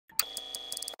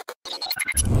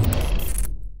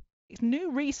if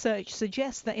new research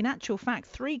suggests that in actual fact,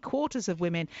 3/4 of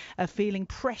women are feeling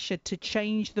pressured to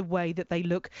change the way that they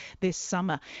look this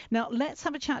summer. Now, let's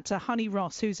have a chat to Honey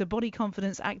Ross, who's a body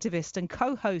confidence activist and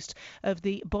co-host of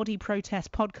the Body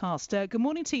Protest podcast. Good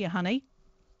morning to you, Honey.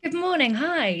 Good morning.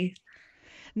 Hi.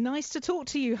 Nice to talk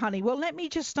to you, Honey. Well, let me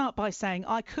just start by saying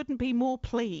I couldn't be more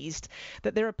pleased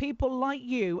that there are people like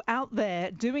you out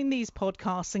there doing these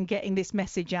podcasts and getting this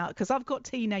message out, because I've got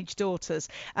teenage daughters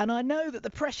and I know that the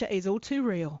pressure is all too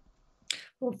real.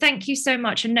 Well, thank you so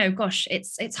much. And no, gosh,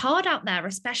 it's hard out there,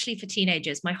 especially for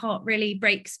teenagers. My heart really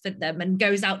breaks for them and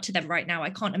goes out to them right now. I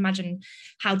can't imagine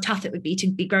how tough it would be to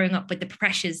be growing up with the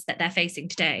pressures that they're facing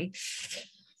today.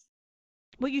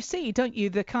 Well, you see, don't you,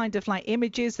 the kind of like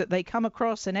images that they come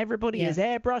across and everybody is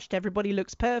airbrushed, everybody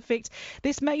looks perfect.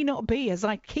 This may not be, as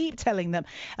I keep telling them,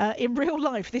 in real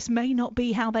life, this may not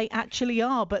be how they actually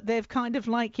are, but they've kind of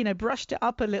like, brushed it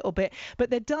up a little bit.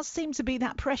 But there does seem to be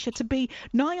that pressure to be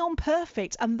nigh on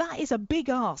perfect. And that is a big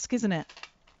ask, isn't it?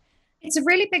 It's a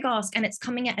really big ask, and it's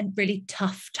coming at a really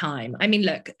tough time. I mean,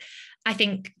 look, I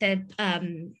think the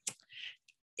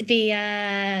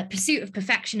pursuit of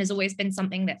perfection has always been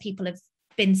something that people have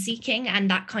been seeking, and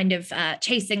that kind of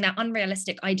chasing that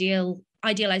unrealistic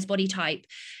idealized body type,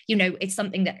 it's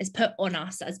something that is put on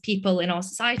us as people in our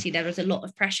society. There is a lot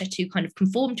of pressure to kind of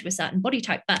conform to a certain body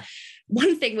type. But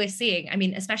one thing we're seeing, I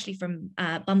mean, especially from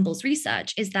Bumble's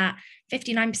research, is that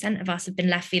 59% of us have been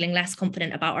left feeling less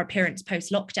confident about our appearance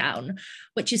post-lockdown,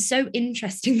 which is so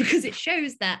interesting because it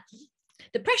shows that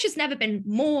the pressure's never been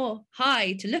more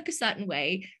high to look a certain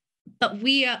way, but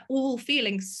we are all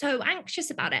feeling so anxious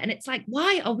about it. And it's like,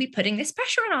 why are we putting this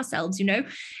pressure on ourselves?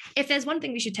 If there's one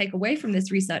thing we should take away from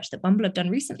this research that Bumble have done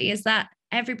recently, is that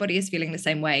everybody is feeling the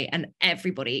same way. And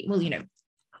everybody,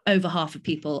 over half of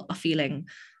people are feeling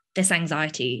this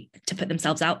anxiety to put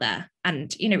themselves out there.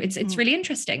 And, it's really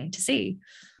interesting to see.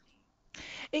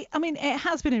 It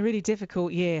has been a really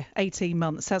difficult year, 18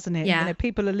 months, hasn't it? Yeah.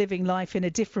 People are living life in a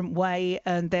different way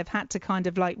and they've had to kind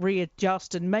of like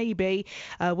readjust. And maybe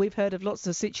we've heard of lots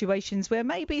of situations where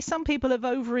maybe some people have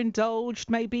overindulged.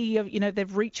 Maybe,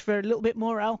 they've reached for a little bit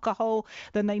more alcohol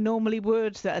than they normally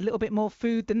would, a little bit more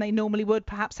food than they normally would,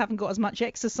 perhaps haven't got as much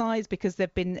exercise because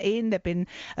they've been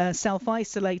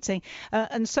self-isolating.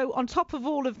 And so on top of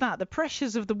all of that, the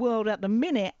pressures of the world at the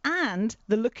minute and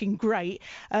the looking great,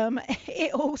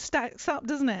 it all stacks up,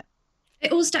 doesn't it?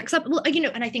 It all stacks up. Well,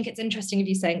 and I think it's interesting of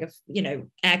you saying of,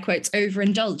 air quotes,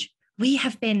 overindulge. We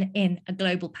have been in a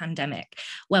global pandemic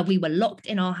where we were locked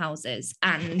in our houses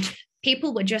and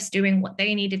people were just doing what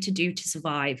they needed to do to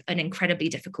survive an incredibly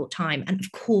difficult time. And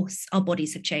of course, our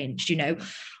bodies have changed,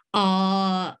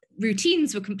 our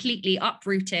routines were completely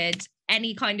uprooted.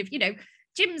 Any kind of,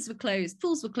 gyms were closed,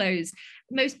 pools were closed.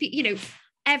 Most people,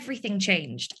 everything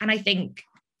changed. And I think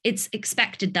it's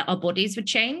expected that our bodies would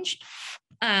change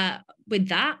with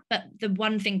that. But the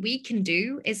one thing we can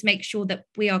do is make sure that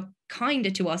we are kinder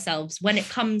to ourselves when it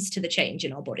comes to the change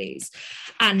in our bodies.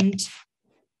 And,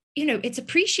 it's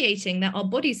appreciating that our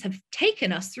bodies have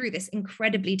taken us through this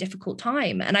incredibly difficult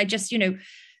time. And I just,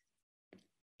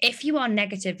 if you are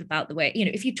negative about the way,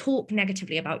 if you talk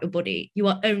negatively about your body, you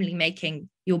are only making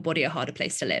your body a harder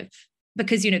place to live.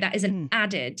 Because, that is an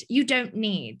added, you don't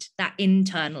need that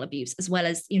internal abuse, as well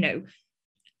as,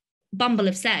 Bumble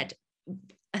have said,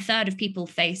 a third of people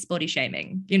face body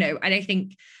shaming, and I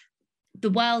think the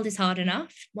world is hard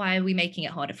enough. Why are we making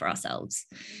it harder for ourselves?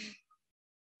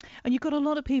 And you've got a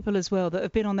lot of people as well that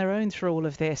have been on their own through all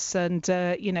of this. And,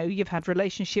 you've had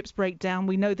relationships break down.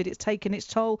 We know that it's taken its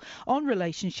toll on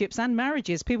relationships and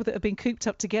marriages. People that have been cooped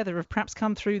up together have perhaps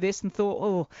come through this and thought,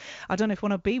 oh, I don't know if I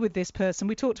want to be with this person.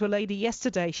 We talked to a lady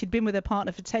yesterday. She'd been with her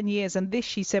partner for 10 years. And this,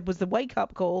 she said, was the wake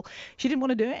up call. She didn't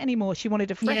want to do it anymore. She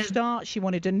wanted a fresh start. She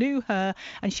wanted a new her.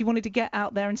 And she wanted to get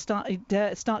out there and start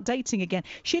dating again.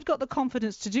 She'd got the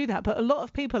confidence to do that. But a lot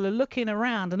of people are looking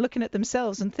around and looking at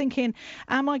themselves and thinking,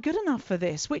 am I good enough for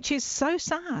this? Which is so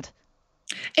sad.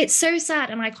 It's so sad.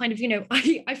 And I kind of,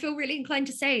 I feel really inclined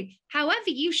to say, however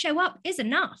you show up is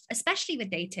enough, especially with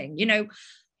dating.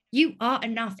 You are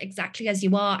enough exactly as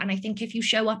you are. And I think if you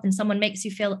show up and someone makes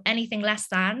you feel anything less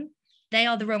than, they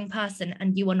are the wrong person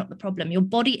and you are not the problem. Your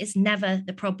body is never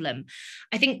the problem.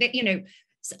 I think that,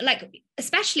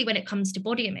 especially when it comes to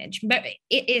body image, but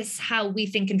it is how we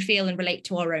think and feel and relate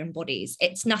to our own bodies.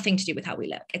 It's nothing to do with how we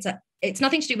look. It's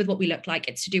nothing to do with what we look like.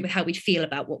 It's to do with how we feel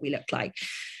about what we look like.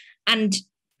 And,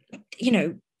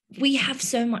 we have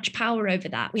so much power over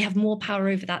that. We have more power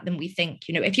over that than we think.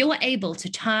 If you're able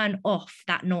to turn off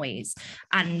that noise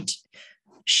and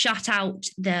shut out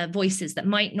the voices that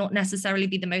might not necessarily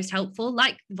be the most helpful,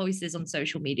 like voices on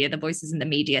social media, the voices in the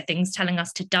media, things telling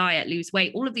us to diet, lose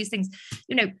weight, all of these things.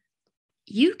 You know,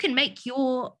 you can make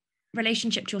your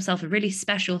relationship to yourself a really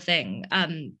special thing.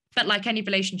 But like any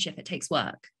relationship, it takes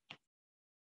work.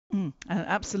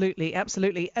 Absolutely.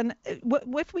 And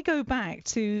if we go back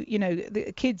to,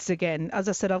 the kids again, as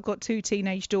I said, I've got 2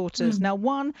 teenage daughters. Now,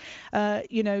 one,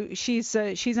 she's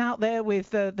out there with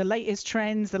the latest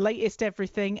trends, the latest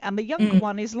everything. And the younger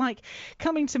one is like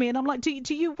coming to me and I'm like,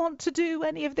 do you want to do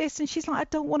any of this? And she's like, I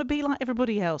don't want to be like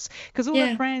everybody else. Because all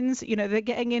her friends, they're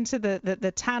getting into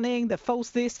the tanning, the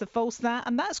false this, the false that.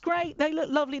 And that's great. They look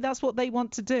lovely. That's what they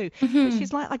want to do. But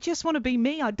she's like, I just want to be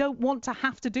me. I don't want to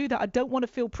have to do that. I don't want to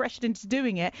feel pressured into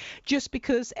doing it just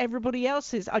because everybody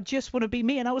else is. I just want to be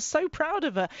me. And I was so proud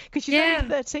of her because she's only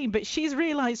 13, but she's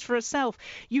realized for herself,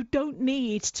 you don't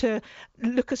need to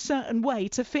look a certain way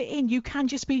to fit in. You can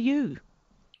just be you.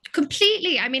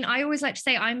 Completely. I mean, I always like to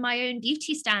say I'm my own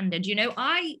beauty standard.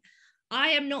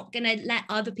 I am not going to let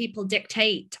other people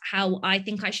dictate how I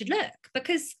think I should look,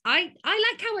 because I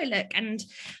like how I look. And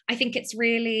I think it's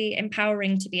really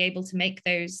empowering to be able to make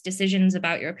those decisions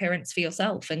about your appearance for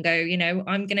yourself and go,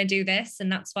 I'm going to do this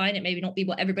and that's fine. It may not be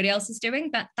what everybody else is doing,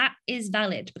 but that is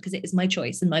valid because it is my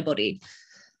choice and my body.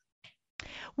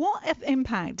 What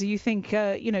impact do you think,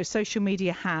 social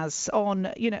media has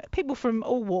on, people from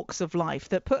all walks of life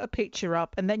that put a picture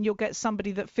up and then you'll get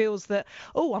somebody that feels that,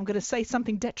 oh, I'm going to say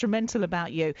something detrimental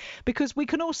about you? Because we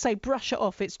can all say brush it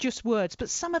off. It's just words. But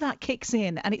some of that kicks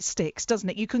in and it sticks, doesn't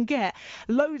it? You can get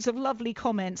loads of lovely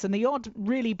comments and the odd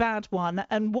really bad one.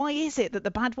 And why is it that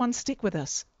the bad ones stick with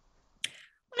us?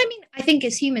 I mean, I think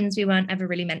as humans, we weren't ever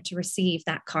really meant to receive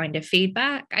that kind of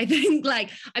feedback. I think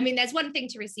there's one thing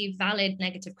to receive valid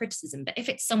negative criticism, but if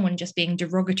it's someone just being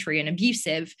derogatory and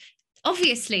abusive,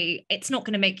 obviously it's not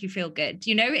going to make you feel good.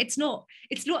 It's not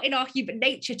in our human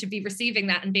nature to be receiving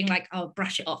that and being like, oh,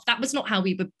 brush it off. That was not how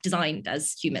we were designed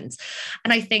as humans.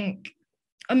 And I think,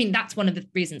 that's one of the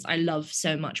reasons I love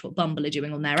so much what Bumble are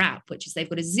doing on their app, which is they've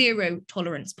got a 0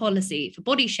 tolerance policy for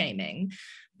body shaming.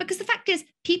 Because the fact is,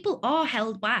 people are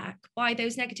held back by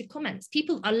those negative comments.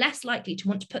 People are less likely to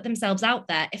want to put themselves out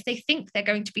there if they think they're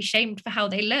going to be shamed for how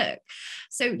they look.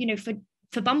 So,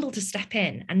 for Bumble to step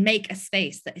in and make a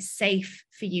space that is safe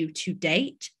for you to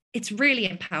date, it's really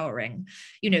empowering.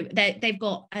 They've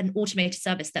got an automated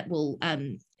service that will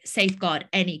safeguard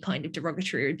any kind of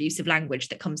derogatory or abusive language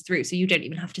that comes through. So you don't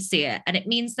even have to see it. And it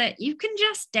means that you can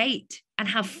just date and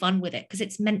have fun with it because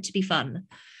it's meant to be fun.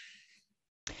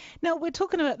 Now, we're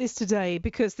talking about this today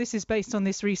because this is based on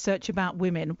this research about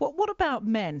women. What about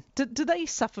men? Do they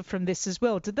suffer from this as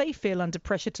well? Do they feel under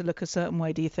pressure to look a certain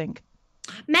way, do you think?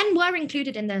 Men were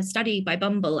included in the study by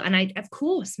Bumble. And of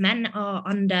course, men are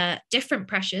under different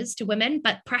pressures to women,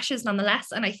 but pressures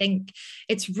nonetheless. And I think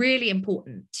it's really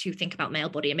important to think about male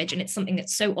body image. And it's something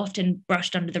that's so often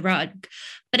brushed under the rug,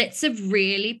 but it's a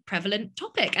really prevalent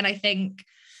topic. And I think,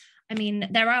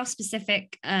 there are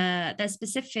specific,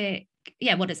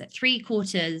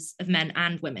 3/4 of men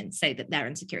and women say that their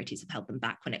insecurities have held them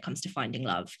back when it comes to finding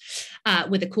love,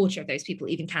 with 1/4 of those people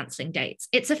even cancelling dates.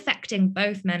 It's affecting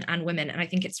both men and women. And I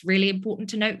think it's really important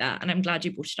to note that. And I'm glad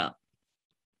you brought it up.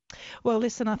 Well,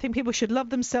 listen, I think people should love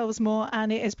themselves more. And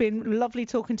it has been lovely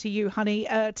talking to you, honey.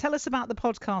 Tell us about the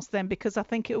podcast then, because I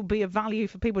think it will be of value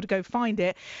for people to go find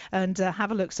it and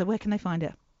have a look. So where can they find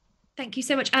it? Thank you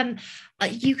so much.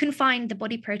 You can find the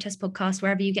Body Protest podcast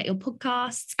wherever you get your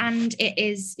podcasts. And it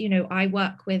is, I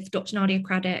work with Dr. Nadia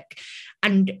Craddock,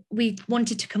 and we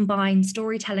wanted to combine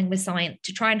storytelling with science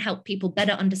to try and help people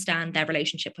better understand their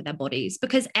relationship with their bodies,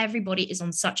 because everybody is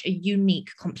on such a unique,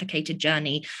 complicated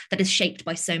journey that is shaped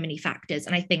by so many factors.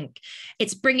 And I think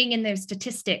it's bringing in those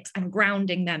statistics and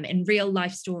grounding them in real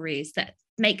life stories that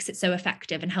makes it so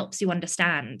effective and helps you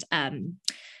understand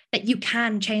that you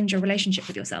can change your relationship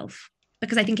with yourself,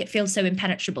 because I think it feels so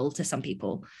impenetrable to some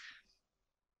people.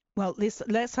 Well,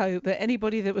 let's hope that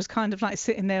anybody that was kind of like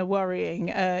sitting there worrying,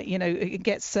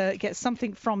 gets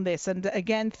something from this. And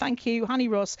again, thank you, Honey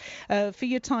Ross, for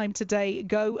your time today.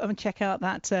 Go and check out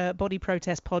that Body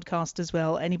Protest podcast as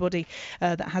well. Anybody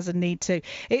that has a need to.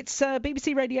 It's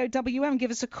BBC Radio WM.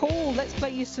 Give us a call. Let's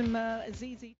play you some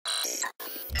ZZ.